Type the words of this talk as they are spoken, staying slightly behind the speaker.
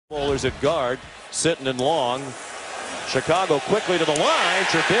Bowlers at guard, sitting in long. Chicago quickly to the line.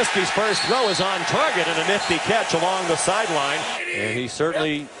 Trubisky's first throw is on target and a nifty catch along the sideline. And he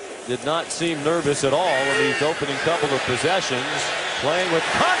certainly did not seem nervous at all in these opening couple of possessions. Playing with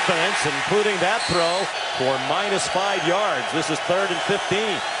confidence, including that throw for -5 yards. This is 3rd and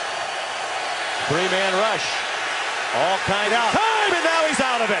 15. Three-man rush. All kind of time, and now he's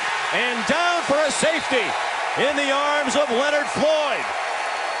out of it. And down for a safety in the arms of Leonard Floyd.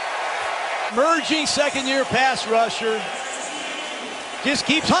 Emerging second-year pass rusher. Just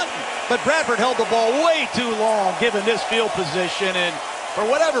keeps hunting. But Bradford held the ball way too long given this field position. And for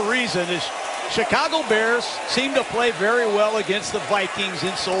whatever reason, the Chicago Bears seem to play very well against the Vikings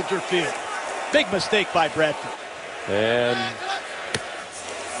in Soldier Field. Big mistake by Bradford. And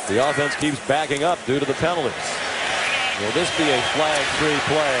the offense keeps backing up due to the penalties. Will this be a flag 3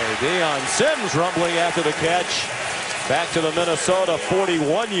 play? Deion Sims rumbling after the catch. Back to the Minnesota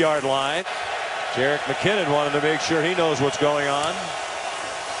 41-yard line. Jerick McKinnon wanted to make sure he knows what's going on.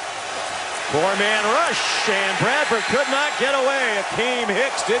 4-man rush, and Bradford could not get away. Akeem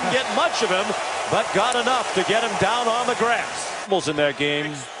Hicks didn't get much of him, but got enough to get him down on the grass. In that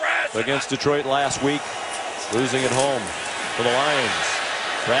game against Detroit last week, losing at home to the Lions.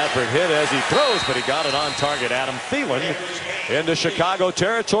 Bradford hit as he throws, but he got it on target. Adam Thielen into Chicago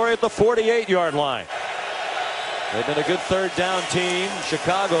territory at the 48-yard line. They've been a good third down team.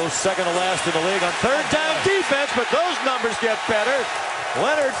 Chicago's second to last in the league on third down defense, but those numbers get better.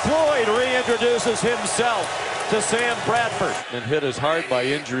 Leonard Floyd reintroduces himself to Sam Bradford. And hit as hard by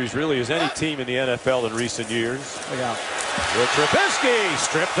injuries really as any team in the NFL in recent years. Look out. With Trubisky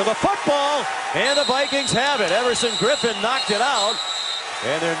stripped to the football, and the Vikings have it. Everson Griffin knocked it out,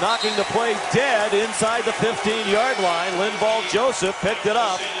 and they're knocking the play dead inside the 15-yard line. Linval Joseph picked it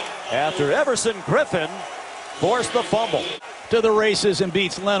up after Everson Griffin forced the fumble. To the races and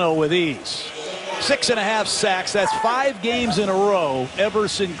beats Leno with ease. 6.5 sacks. That's 5 games in a row.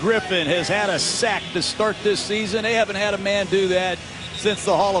 Everson Griffin has had a sack to start this season. They haven't had a man do that since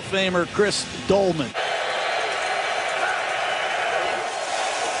the Hall of Famer Chris Dolman.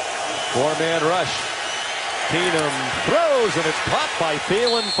 4-man rush. Keenum throws, and it's caught by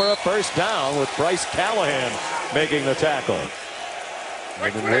Thielen for a first down with Bryce Callahan making the tackle.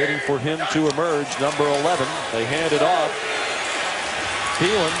 They've been waiting for him to emerge. Number 11. They hand it off.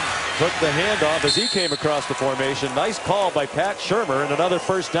 Thielen took the handoff as he came across the formation. Nice call by Pat Shurmur, and another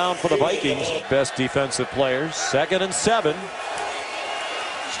first down for the Vikings. Best defensive players. 2nd and 7.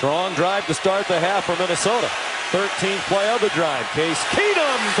 Strong drive to start the half for Minnesota. 13th play of the drive. Case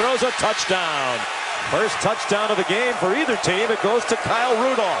Keenum throws a touchdown. First touchdown of the game for either team. It goes to Kyle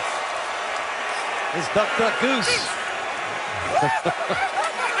Rudolph. It's duck, duck, goose.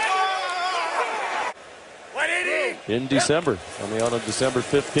 In December, coming out on December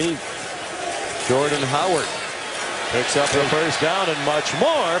 15th. Jordan Howard picks up the first down and much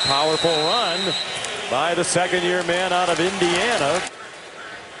more. Powerful run by the second-year man out of Indiana.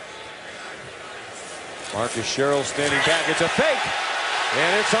 Marcus Sherrill standing back. It's a fake.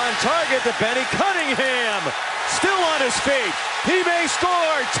 And it's on target to Benny Cunningham. Still on his feet. He may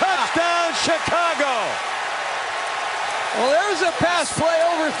score. Touchdown, Chicago. Well, there's a pass play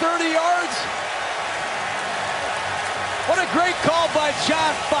over 30 yards. What a great call by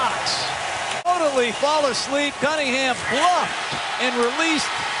John Fox. Totally fall asleep. Cunningham bluffed and released.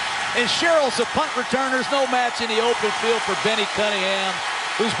 And Sherrill's a punt returner. No match in the open field for Benny Cunningham,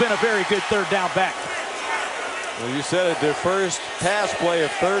 who's been a very good third down back. Well, you said it. Their first pass play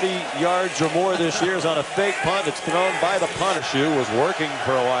of 30 yards or more this year is on a fake punt. It's thrown by the punter. Shoe was working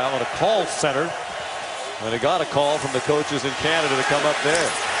for a while at a call center. And he got a call from the coaches in Canada to come up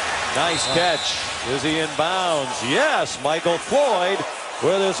there. Nice catch. Is he in bounds? Yes, Michael Floyd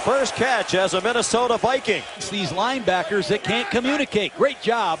with his first catch as a Minnesota Viking. It's these linebackers that can't communicate. Great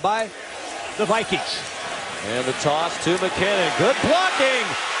job by the Vikings. And the toss to McKinnon. Good blocking.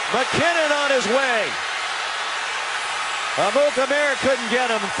 McKinnon on his way. Amukamara couldn't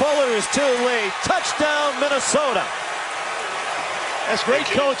get him. Fuller is too late. Touchdown, Minnesota. That's great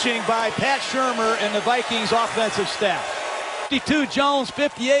coaching by Pat Shurmur and the Vikings offensive staff. 52 Jones,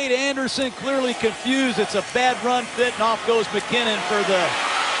 58 Anderson, clearly confused. It's a bad run fit, and off goes McKinnon for the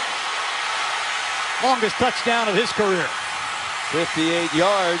longest touchdown of his career. 58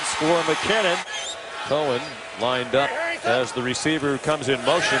 yards for McKinnon. Cohen lined up as the receiver comes in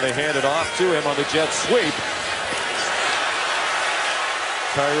motion. They hand it off to him on the jet sweep.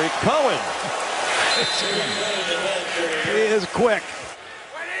 Tyreek Cohen. He is quick.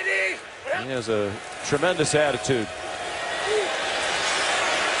 He has a tremendous attitude.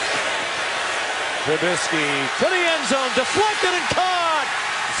 Trubisky to the end zone, deflected and caught.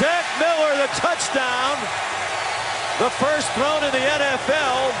 a touchdown. The first thrown in the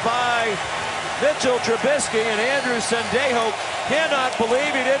NFL by Mitchell Trubisky, and Andrew Sendejo cannot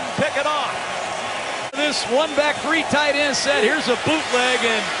believe he didn't pick it off. This one back three tight end set. Here's a bootleg,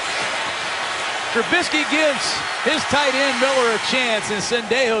 and Trubisky gives his tight end Miller a chance, and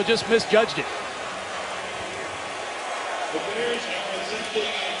Sendejo just misjudged it. The Bears have attempted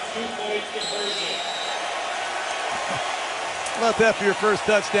a 2-point conversion. How about that for your first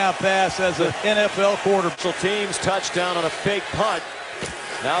touchdown pass as an NFL quarterback? Special teams touchdown on a fake punt.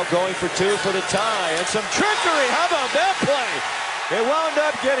 Now going for two for the tie, and some trickery. How about that play? It wound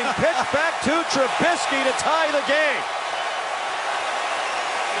up getting pitched back to Trubisky to tie the game.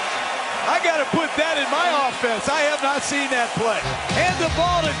 I got to put that in my offense. I have not seen that play. Hand the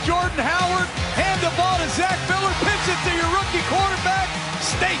ball to Jordan Howard. Hand the ball to Zach Miller. Pitch it to your rookie quarterback.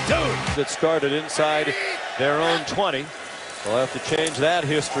 Stay tuned. That started inside their own 20. They'll have to change that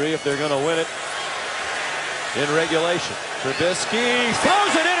history if they're going to win it in regulation. Trubisky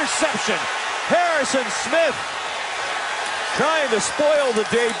throws an interception. Harrison Smith trying to spoil the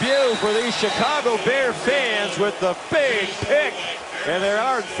debut for these Chicago Bear fans with the big pick. And they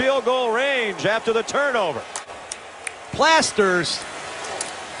are in field goal range after the turnover. Plasters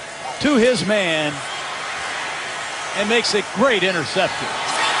to his man and makes a great interception.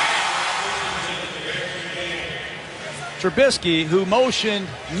 Trubisky, who motioned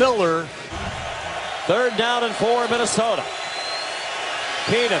Miller. 3rd down and 4, Minnesota.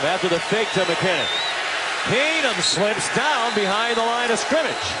 Keenum after the fake to McKinnon. Keenum slips down behind the line of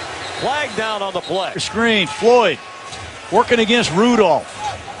scrimmage. Flag down on the play. Screen, Floyd working against Rudolph.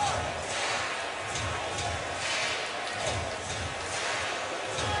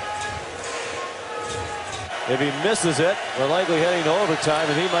 If he misses it, we're likely heading to overtime,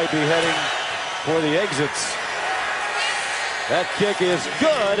 and he might be heading for the exits. That kick is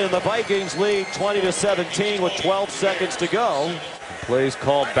good, and the Vikings lead 20-17 with 12 seconds to go. Plays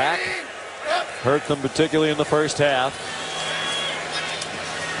called back. Hurt them particularly in the first half.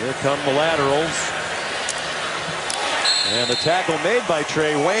 Here come the laterals. And the tackle made by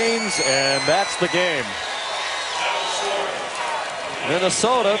Trey Waynes, and that's the game.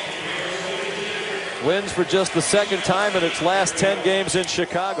 Minnesota wins for just the 2nd time in its last 10 games in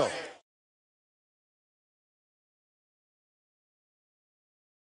Chicago.